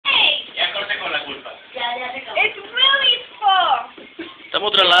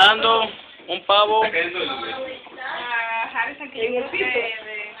Estamos trasladando un pavo. Por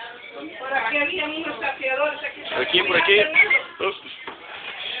aquí había unos saqueadores. Por aquí.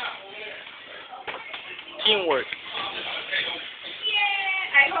 Teamwork.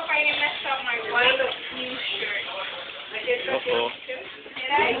 I hope I didn't mess up my white new shirt. Uh-oh.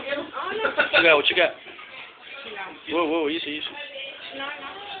 What you got? Whoa, easy.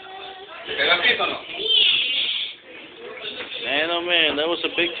 Man, oh man, that was a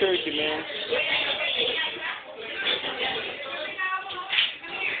big turkey, man.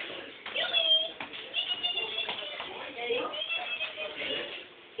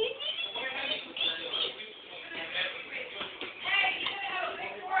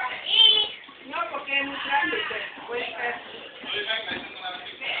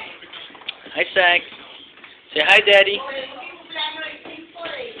 Hi, Zach. Say hi, Daddy.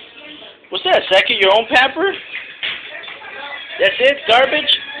 What's that, Zach? Your own pamper? That's it?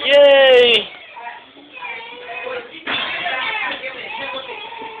 Garbage? Yay!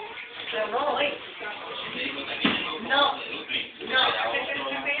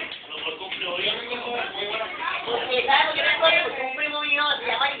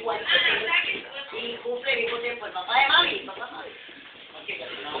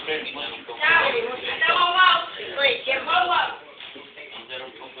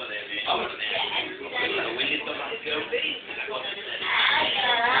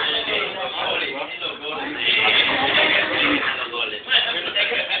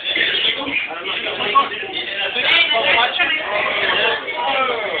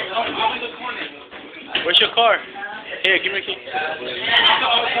 Where's your car? Here, give me a key.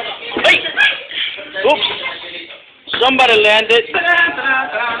 Hey! Oops! Somebody landed.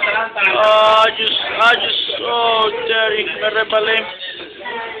 Oh, Daddy, me resbalé.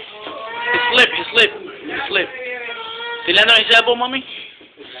 It slipped. ¿Te land on his elbow, mommy?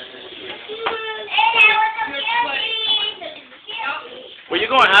 Where you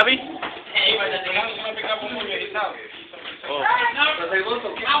going, Javi? Oh.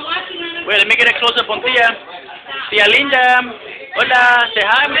 Wait, let me get a close up on Tia. Tia Linda. Hola, say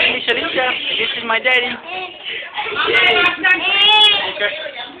hi, Miss Linda. This is my daddy. Okay.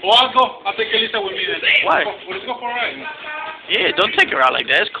 Well, I'll go. I'll take Elisa with me then. Why? Let's go for a ride. Yeah, don't take her out like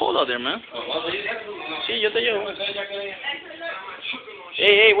that. It's cold out there, man. Sí, yo te llevo.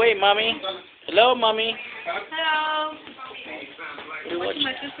 Hey, wait, mommy. Hello, mommy. Hello. What are you watching?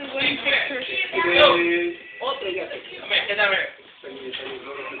 My sister's wedding pictures.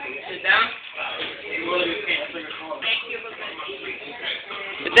 Sit down.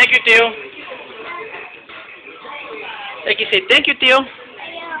 Thank you, Tío. Thank you, say thank you, Tío.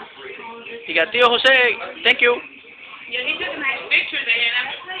 You got Tío Jose. Thank you. Yeah, he took a nice picture there.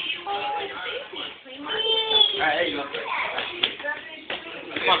 Alright, there you go.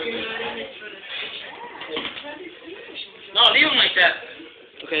 Come on. No, leave him like that.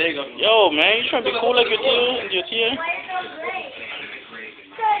 Okay, there you go. Yo, man, you trying to be cool like your Tío and your Tia?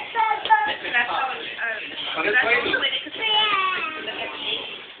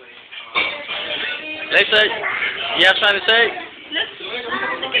 Lisa, you have something to say?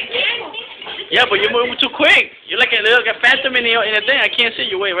 Yeah, but you're moving too quick. You're like a phantom in the thing. I can't see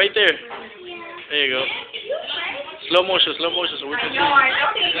you. Wait, right there. There you go. Slow motion, so we can see.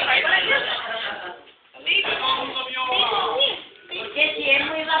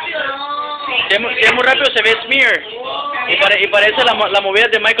 Si es muy rápido se ve smear. Y parece la movida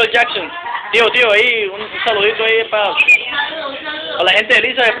de Michael Jackson. Tío, ahí, un saludito ahí para la gente de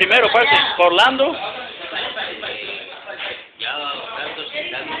Elizabeth primero, parte. Para Orlando. Ya, tanto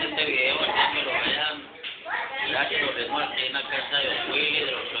este video, ya me lo vean. Gracias, nos vemos aquí en la casa de Willy,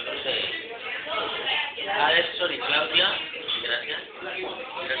 de los suegros de Haledon y Claudia. Gracias.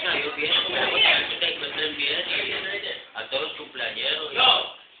 Gracias a Dios, bien. Esperemos que se encuentren bien. A todos los cumpleañeros.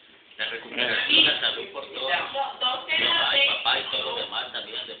 La recuperación, la salud por todos. Mamá y papá y todos los demás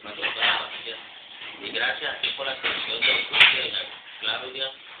también, de parte de toda la familia. Y gracias a ti por la atención de Willy y Claudia.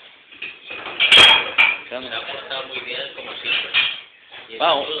 Se ha portado muy bien, como siempre.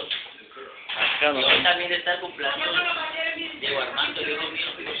 Vamos. Y hoy también está el cumpleaños Diego Armando, hijo mío,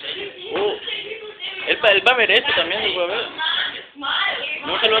 José. Él va a ver esto también, lo va a ver.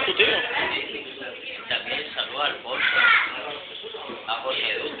 No saluda a tu tío. También saludo a Alfonso, a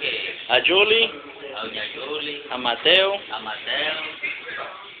José Duque, A Julie, a Doña Julie, a Mateo,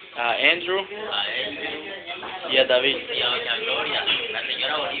 a Andrew Andrew y a David. y a Doña Gloria, la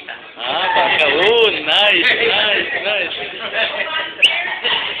señora bonita. Caca, nice.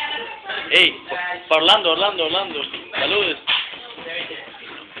 Hey, para Orlando. Saludos.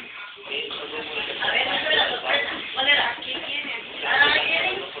 A ver, ¿qué tiene?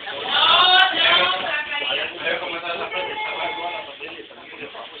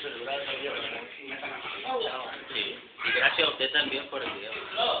 por el video.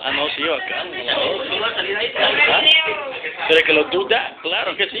 Ah, no, sí, acá. ¿Tú vas a salir ahí? Pero que lo duda,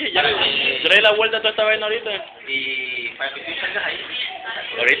 claro que sí. Ya trae la vuelta toda esta vaina ahorita. Y para que tú salgas ahí.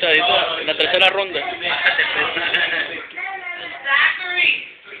 Ahorita, en la tercera ronda. Zachary.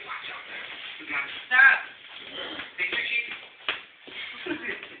 Stop.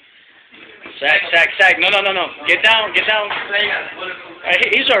 Zach. No. Get down. He's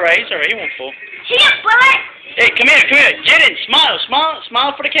alright. He won't fall. Hey, come here. Get in. Smile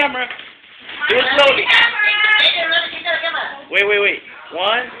for the camera. Do it slowly. Wait.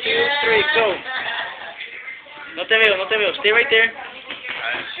 1, 2, 3, go. No te veo. Stay right there.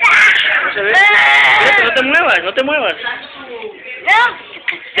 No se ve. Espérate, no te muevas.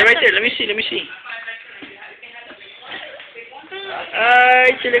 Stay right there. Let me see.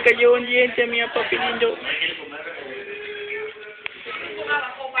 Ay, se le cayó un diente a mi papi lindo.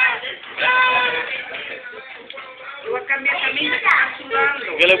 Yo voy a cambiar camisa, que está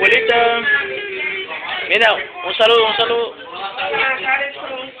sudando. Que la abuelita. Mira, un saludo.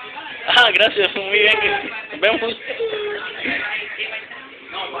 Ah, gracias, muy bien. Vemos.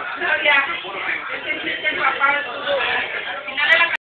 No, ya. Ese es el papá de tu